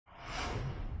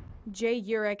Jay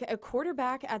Urich, a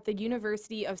quarterback at the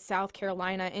University of South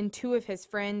Carolina, and two of his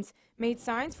friends made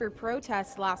signs for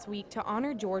protests last week to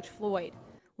honor George Floyd.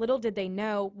 Little did they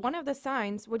know one of the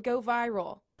signs would go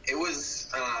viral. It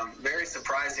was very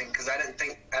surprising because I didn't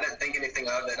think anything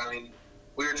of it. I mean,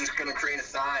 we were just going to create a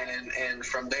sign, and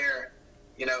from there,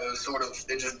 you know,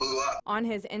 it just blew up. On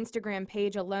his Instagram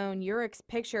page alone, Urich's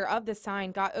picture of the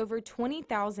sign got over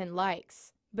 20,000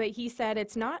 likes. But he said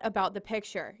it's not about the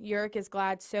picture. Urich is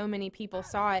glad so many people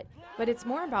saw it, but it's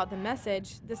more about the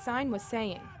message the sign was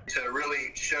saying. To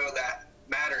really show that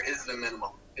matter is the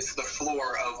minimum. It's the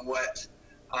floor of what,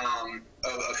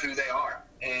 of who they are.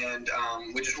 And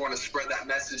we just want to spread that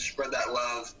message, spread that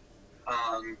love,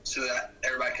 so that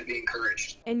everybody could be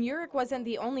encouraged. And Urich wasn't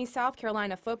the only South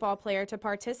Carolina football player to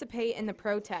participate in the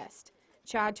protest.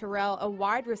 Chad Terrell, a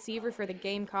wide receiver for the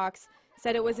Gamecocks,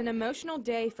 said it was an emotional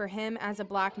day for him as a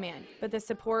black man, but the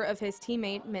support of his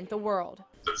teammate meant the world.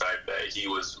 The fact that he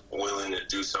was willing to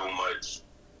do so much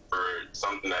for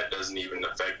something that doesn't even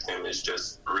affect him is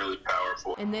just really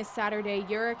powerful. And this Saturday,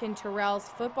 Urich and Terrell's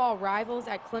football rivals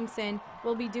at Clemson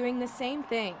will be doing the same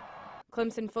thing.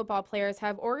 Clemson football players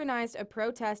have organized a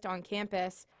protest on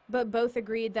campus, but both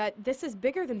agreed that this is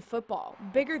bigger than football,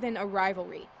 bigger than a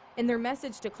rivalry. And their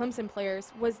message to Clemson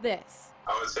players was this.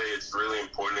 I would say it's really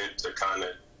important to kind of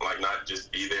not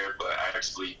just be there, but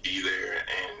actually be there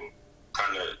and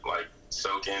kind of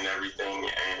soak in everything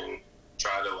and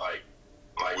try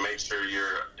to make sure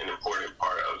you're an important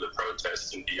part of the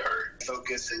protest and be heard.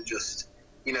 Focus and just,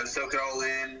 soak it all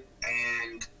in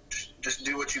and just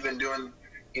do what you've been doing,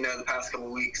 the past couple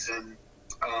of weeks, and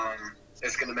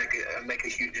it's going to make a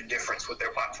huge difference with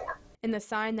their platform. And the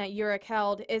sign that Urich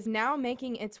held is now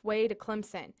making its way to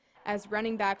Clemson, as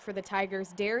running back for the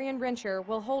Tigers Darian Rencher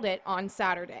will hold it on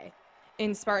Saturday.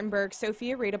 In Spartanburg,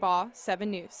 Sophia Redabaugh,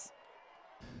 7 News.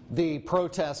 The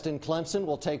protest in Clemson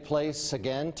will take place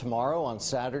again tomorrow on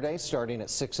Saturday, starting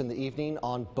at 6 in the evening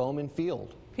on Bowman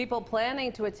Field. People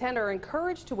planning to attend are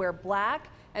encouraged to wear black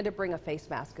and to bring a face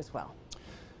mask as well.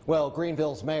 Well,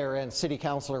 Greenville's mayor and city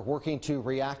council are working to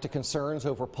react to concerns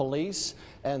over police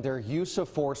and their use of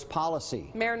force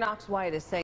policy. Mayor Knox White is saying